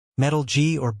Metal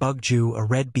G or Bug Jew, a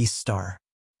red beast star.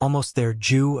 Almost there,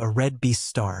 Jew, a red beast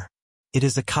star. It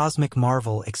is a cosmic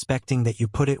marvel, expecting that you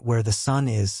put it where the sun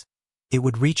is, it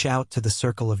would reach out to the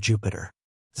circle of Jupiter.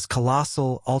 It's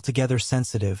colossal, altogether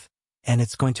sensitive, and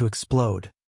it's going to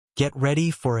explode. Get ready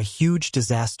for a huge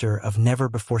disaster of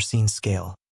never-before-seen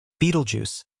scale.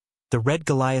 Betelgeuse, the red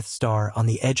Goliath star on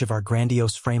the edge of our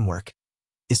grandiose framework,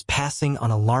 is passing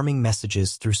on alarming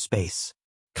messages through space.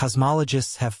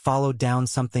 Cosmologists have followed down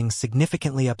something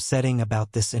significantly upsetting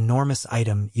about this enormous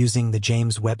item using the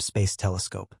James Webb Space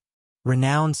Telescope.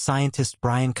 Renowned scientist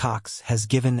Brian Cox has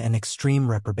given an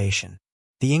extreme reprobation.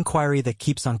 The inquiry that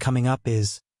keeps on coming up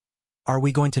is, are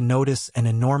we going to notice an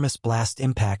enormous blast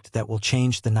impact that will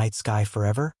change the night sky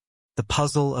forever? The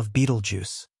puzzle of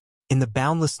Betelgeuse. In the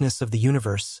boundlessness of the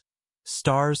universe,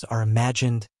 stars are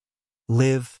imagined,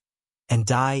 live, and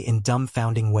die in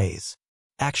dumbfounding ways.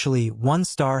 Actually, one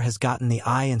star has gotten the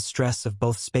eye and stress of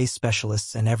both space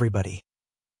specialists and everybody.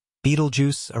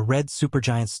 Betelgeuse, a red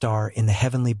supergiant star in the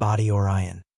heavenly body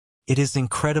Orion. It is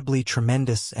incredibly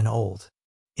tremendous and old.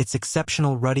 Its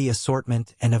exceptional ruddy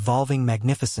assortment and evolving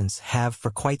magnificence have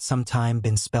for quite some time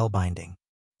been spellbinding.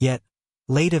 Yet,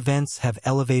 late events have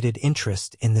elevated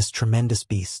interest in this tremendous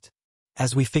beast.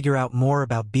 As we figure out more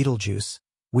about Betelgeuse,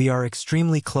 we are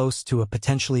extremely close to a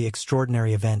potentially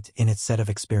extraordinary event in its set of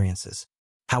experiences.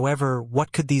 However,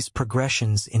 what could these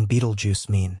progressions in Betelgeuse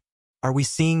mean? Are we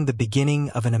seeing the beginning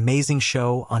of an amazing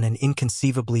show on an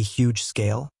inconceivably huge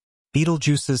scale?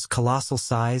 Betelgeuse's colossal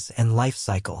size and life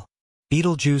cycle.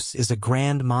 Betelgeuse is a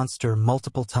grand monster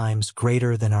multiple times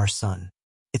greater than our Sun.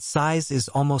 Its size is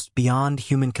almost beyond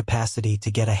human capacity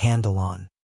to get a handle on.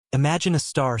 Imagine a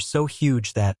star so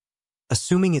huge that,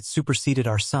 assuming it superseded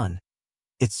our Sun,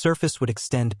 its surface would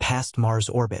extend past Mars'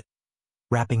 orbit,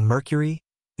 wrapping Mercury,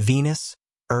 Venus,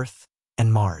 Earth,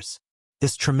 and Mars.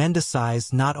 This tremendous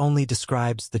size not only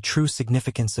describes the true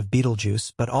significance of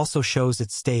Betelgeuse but also shows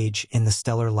its stage in the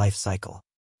stellar life cycle.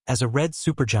 As a red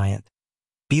supergiant,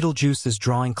 Betelgeuse is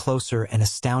drawing closer an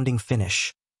astounding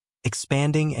finish,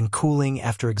 expanding and cooling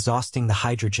after exhausting the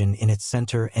hydrogen in its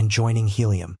center and joining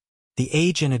helium. The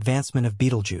age and advancement of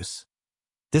Betelgeuse.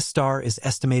 This star is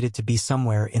estimated to be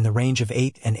somewhere in the range of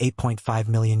 8 and 8.5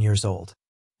 million years old.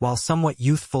 While somewhat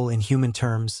youthful in human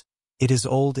terms, it is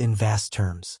old in vast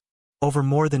terms. Over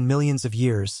more than millions of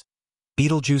years,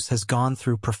 Betelgeuse has gone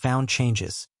through profound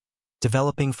changes,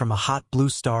 developing from a hot blue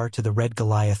star to the red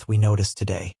Goliath we notice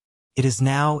today. It is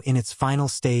now in its final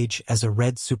stage as a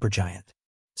red supergiant.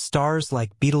 Stars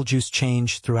like Betelgeuse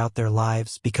change throughout their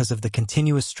lives because of the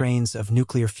continuous strains of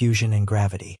nuclear fusion and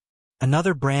gravity.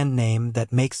 Another brand name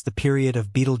that makes the period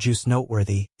of Betelgeuse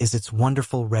noteworthy is its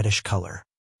wonderful reddish color.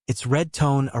 Its red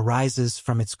tone arises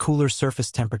from its cooler surface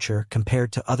temperature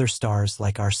compared to other stars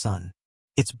like our Sun.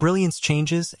 Its brilliance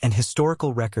changes, and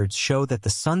historical records show that the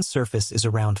Sun's surface is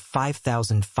around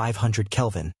 5,500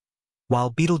 Kelvin, while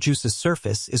Betelgeuse's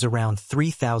surface is around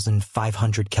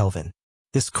 3,500 Kelvin.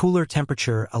 This cooler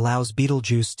temperature allows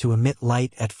Betelgeuse to emit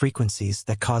light at frequencies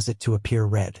that cause it to appear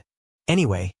red.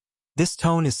 Anyway, this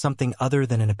tone is something other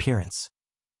than an appearance.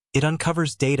 It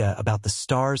uncovers data about the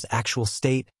star's actual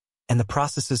state and the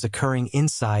processes occurring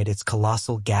inside its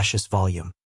colossal gaseous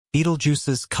volume.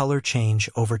 Betelgeuse's color change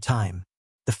over time.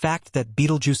 The fact that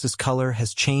Betelgeuse's color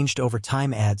has changed over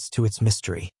time adds to its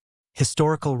mystery.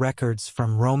 Historical records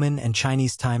from Roman and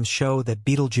Chinese times show that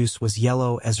Betelgeuse was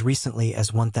yellow as recently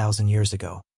as 1,000 years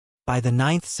ago. By the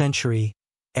 9th century,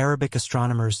 Arabic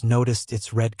astronomers noticed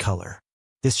its red color.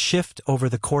 This shift over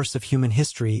the course of human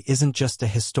history isn't just a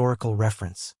historical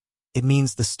reference. It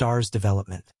means the star's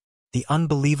development. The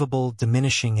unbelievable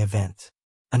diminishing event.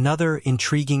 Another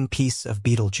intriguing piece of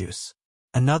Betelgeuse.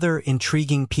 Another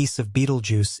intriguing piece of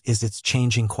Betelgeuse is its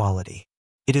changing quality.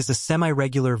 It is a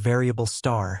semi-regular variable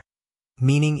star,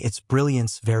 meaning its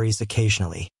brilliance varies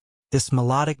occasionally. This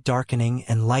melodic darkening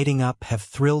and lighting up have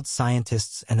thrilled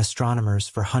scientists and astronomers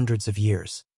for hundreds of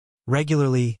years.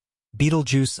 Regularly,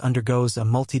 Betelgeuse undergoes a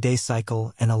multi-day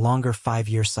cycle and a longer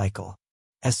 5-year cycle.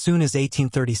 As soon as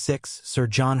 1836, Sir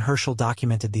John Herschel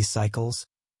documented these cycles,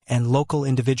 and local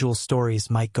individual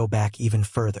stories might go back even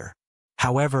further.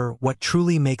 However, what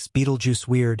truly makes Betelgeuse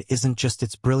weird isn't just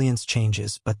its brilliance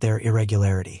changes but their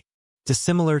irregularity.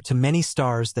 Dissimilar to many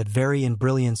stars that vary in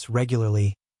brilliance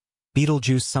regularly,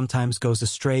 Betelgeuse sometimes goes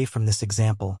astray from this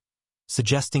example,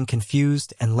 suggesting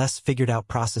confused and less figured-out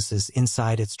processes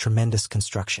inside its tremendous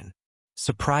construction.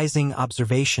 Surprising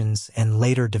observations and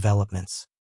later developments.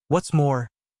 What's more,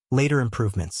 later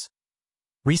improvements.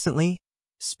 Recently,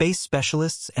 space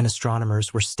specialists and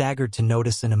astronomers were staggered to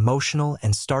notice an emotional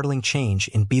and startling change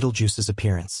in Betelgeuse's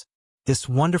appearance. This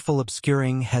wonderful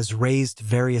obscuring has raised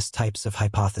various types of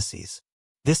hypotheses.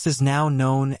 This is now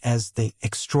known as the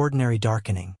extraordinary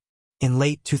darkening. In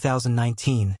late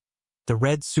 2019, the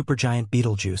red supergiant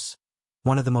Betelgeuse,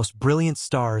 one of the most brilliant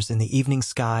stars in the evening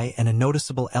sky and a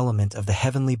noticeable element of the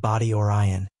heavenly body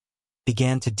Orion,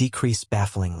 began to decrease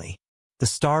bafflingly. The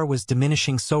star was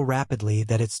diminishing so rapidly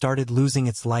that it started losing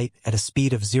its light at a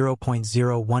speed of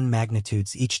 0.01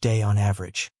 magnitudes each day on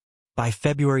average. By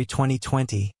February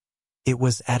 2020, it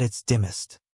was at its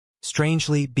dimmest.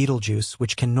 Strangely, Betelgeuse,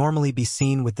 which can normally be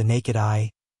seen with the naked eye,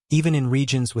 even in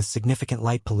regions with significant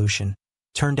light pollution,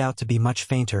 turned out to be much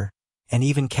fainter, and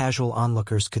even casual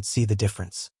onlookers could see the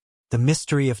difference. The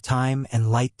mystery of time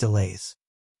and light delays.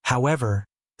 However,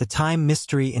 the time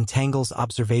mystery entangles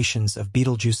observations of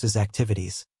Betelgeuse's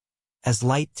activities, as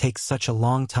light takes such a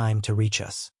long time to reach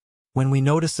us. When we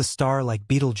notice a star like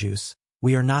Betelgeuse,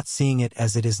 we are not seeing it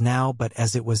as it is now but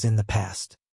as it was in the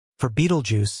past. For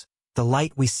Betelgeuse, the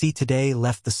light we see today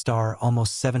left the star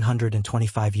almost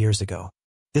 725 years ago.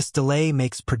 This delay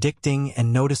makes predicting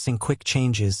and noticing quick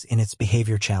changes in its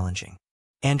behavior challenging.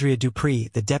 Andrea Dupree,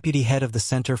 the deputy head of the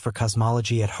Center for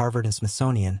Cosmology at Harvard and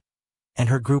Smithsonian, and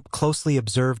her group closely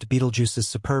observed Betelgeuse's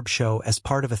superb show as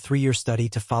part of a 3-year study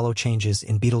to follow changes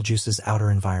in Betelgeuse's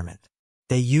outer environment.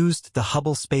 They used the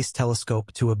Hubble Space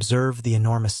Telescope to observe the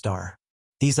enormous star.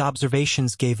 These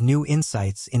observations gave new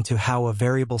insights into how a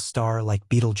variable star like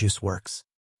Betelgeuse works.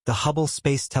 The Hubble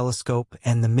Space Telescope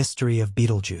and the mystery of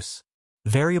Betelgeuse.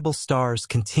 Variable stars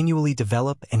continually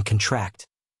develop and contract,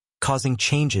 causing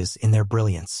changes in their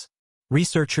brilliance.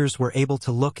 Researchers were able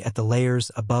to look at the layers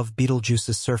above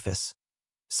Betelgeuse's surface,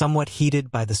 somewhat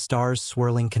heated by the star's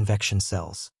swirling convection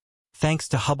cells. Thanks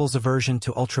to Hubble's aversion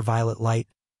to ultraviolet light,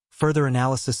 further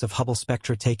analysis of Hubble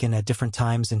spectra taken at different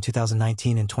times in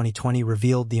 2019 and 2020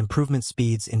 revealed the improvement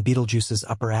speeds in Betelgeuse's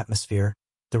upper atmosphere,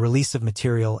 the release of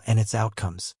material, and its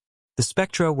outcomes. The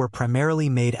spectra were primarily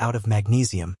made out of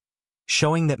magnesium,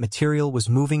 showing that material was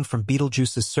moving from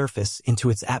Betelgeuse's surface into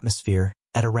its atmosphere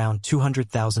at around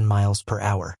 200,000 miles per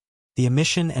hour. The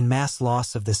emission and mass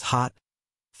loss of this hot,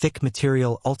 thick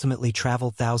material ultimately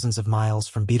traveled thousands of miles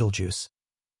from Betelgeuse,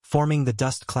 forming the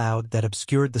dust cloud that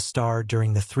obscured the star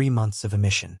during the 3 months of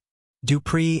emission.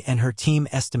 Dupree and her team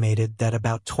estimated that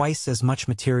about twice as much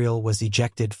material was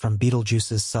ejected from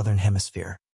Betelgeuse's southern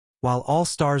hemisphere. While all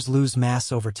stars lose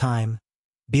mass over time,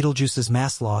 Betelgeuse's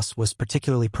mass loss was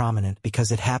particularly prominent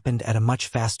because it happened at a much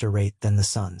faster rate than the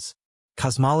Sun's.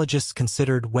 Cosmologists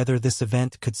considered whether this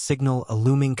event could signal a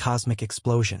looming cosmic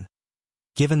explosion,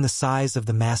 given the size of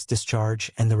the mass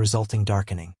discharge and the resulting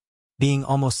darkening. Being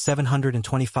almost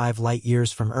 725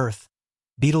 light-years from Earth,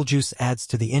 Betelgeuse adds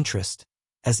to the interest,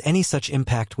 as any such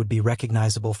impact would be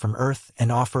recognizable from Earth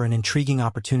and offer an intriguing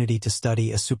opportunity to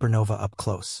study a supernova up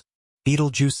close.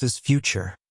 Betelgeuse's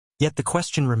future. Yet the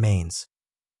question remains,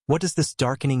 what does this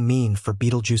darkening mean for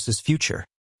Betelgeuse's future?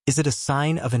 Is it a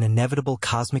sign of an inevitable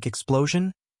cosmic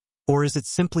explosion? Or is it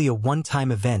simply a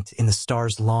one-time event in the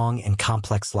star's long and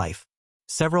complex life?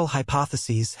 Several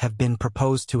hypotheses have been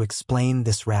proposed to explain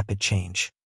this rapid change.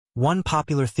 One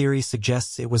popular theory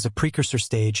suggests it was a precursor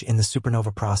stage in the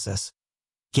supernova process,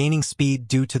 gaining speed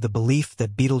due to the belief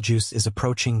that Betelgeuse is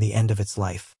approaching the end of its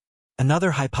life.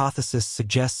 Another hypothesis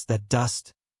suggests that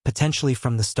dust, potentially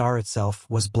from the star itself,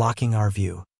 was blocking our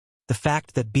view. The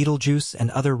fact that Betelgeuse and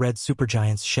other red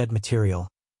supergiants shed material,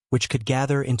 which could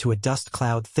gather into a dust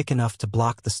cloud thick enough to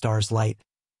block the star's light,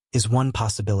 is one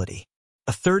possibility.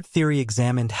 A third theory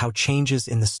examined how changes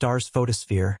in the star's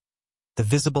photosphere, the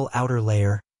visible outer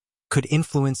layer, could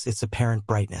influence its apparent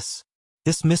brightness.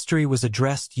 This mystery was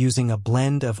addressed using a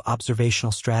blend of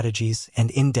observational strategies and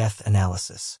in-depth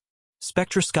analysis.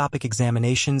 Spectroscopic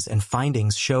examinations and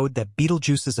findings showed that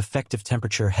Betelgeuse's effective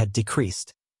temperature had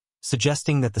decreased,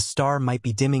 suggesting that the star might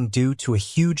be dimming due to a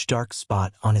huge dark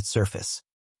spot on its surface.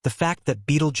 The fact that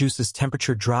Betelgeuse's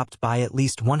temperature dropped by at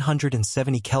least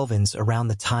 170 kelvins around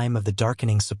the time of the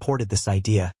darkening supported this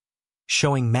idea,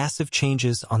 showing massive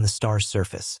changes on the star's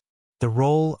surface. The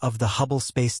role of the Hubble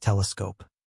Space Telescope.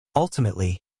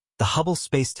 Ultimately, the Hubble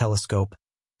Space Telescope,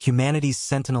 humanity's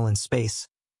sentinel in space,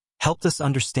 helped us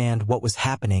understand what was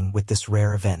happening with this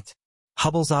rare event.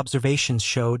 Hubble's observations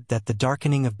showed that the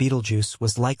darkening of Betelgeuse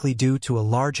was likely due to a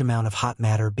large amount of hot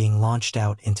matter being launched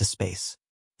out into space.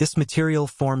 This material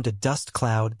formed a dust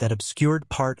cloud that obscured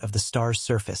part of the star's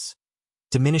surface,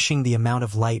 diminishing the amount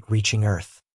of light reaching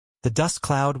Earth. The dust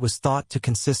cloud was thought to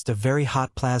consist of very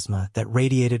hot plasma that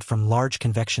radiated from large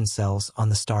convection cells on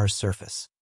the star's surface.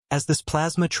 As this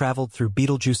plasma traveled through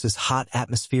Betelgeuse's hot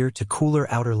atmosphere to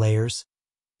cooler outer layers,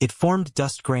 it formed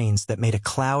dust grains that made a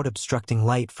cloud obstructing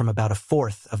light from about a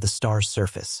fourth of the star's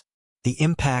surface. The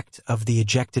impact of the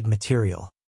ejected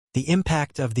material. The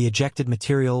impact of the ejected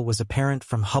material was apparent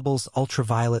from Hubble's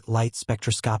ultraviolet light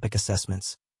spectroscopic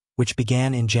assessments, which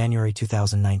began in January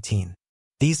 2019.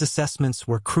 These assessments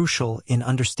were crucial in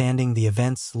understanding the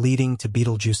events leading to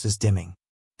Betelgeuse's dimming.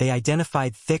 They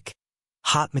identified thick,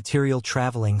 hot material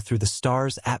traveling through the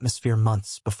star's atmosphere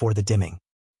months before the dimming.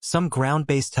 Some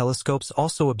ground-based telescopes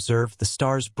also observed the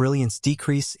star's brilliance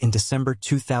decrease in December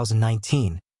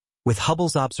 2019, with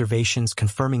Hubble's observations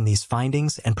confirming these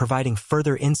findings and providing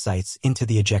further insights into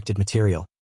the ejected material.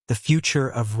 The future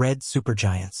of red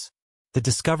supergiants. The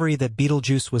discovery that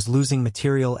Betelgeuse was losing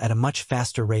material at a much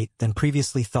faster rate than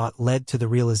previously thought led to the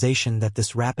realization that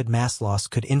this rapid mass loss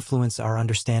could influence our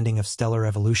understanding of stellar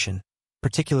evolution,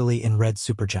 particularly in red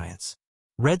supergiants.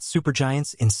 Red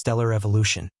supergiants in stellar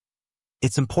evolution.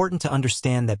 It's important to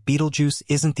understand that Betelgeuse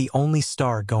isn't the only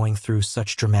star going through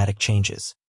such dramatic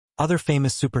changes. Other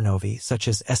famous supernovae, such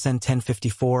as SN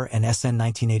 1054 and SN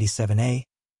 1987A,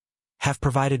 have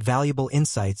provided valuable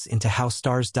insights into how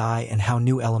stars die and how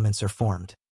new elements are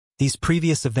formed. These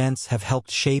previous events have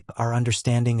helped shape our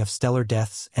understanding of stellar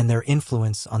deaths and their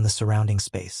influence on the surrounding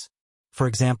space. For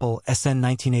example, SN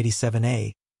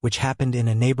 1987A, which happened in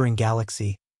a neighboring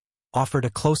galaxy, offered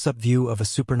a close-up view of a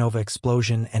supernova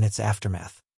explosion and its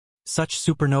aftermath. Such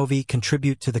supernovae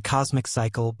contribute to the cosmic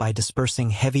cycle by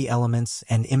dispersing heavy elements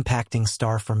and impacting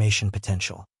star formation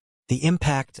potential. The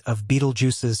impact of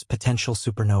Betelgeuse's potential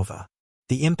supernova.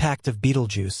 The impact of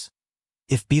Betelgeuse.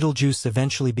 If Betelgeuse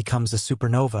eventually becomes a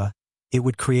supernova, it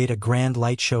would create a grand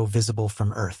light show visible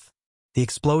from Earth. The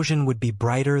explosion would be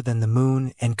brighter than the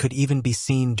moon and could even be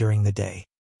seen during the day.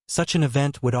 Such an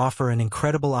event would offer an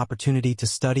incredible opportunity to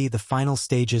study the final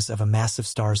stages of a massive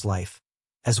star's life,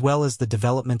 as well as the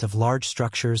development of large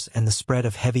structures and the spread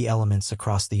of heavy elements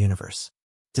across the universe.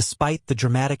 Despite the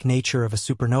dramatic nature of a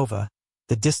supernova,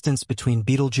 the distance between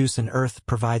Betelgeuse and Earth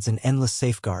provides an endless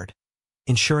safeguard,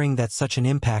 ensuring that such an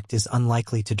impact is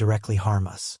unlikely to directly harm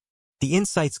us. The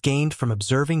insights gained from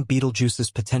observing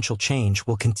Betelgeuse's potential change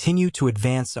will continue to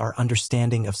advance our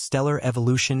understanding of stellar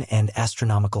evolution and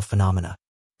astronomical phenomena.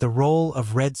 The role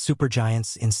of red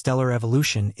supergiants in stellar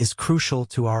evolution is crucial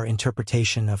to our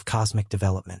interpretation of cosmic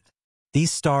development.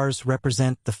 These stars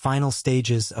represent the final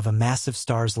stages of a massive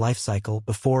star's life cycle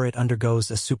before it undergoes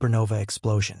a supernova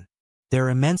explosion. Their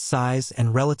immense size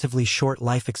and relatively short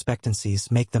life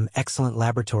expectancies make them excellent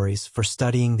laboratories for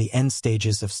studying the end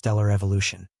stages of stellar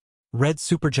evolution. Red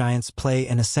supergiants play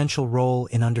an essential role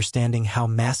in understanding how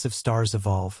massive stars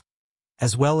evolve,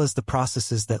 as well as the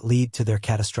processes that lead to their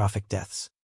catastrophic deaths.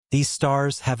 These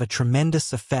stars have a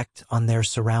tremendous effect on their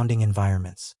surrounding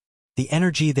environments. The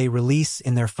energy they release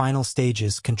in their final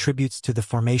stages contributes to the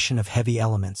formation of heavy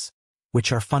elements,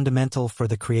 which are fundamental for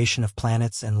the creation of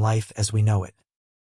planets and life as we know it.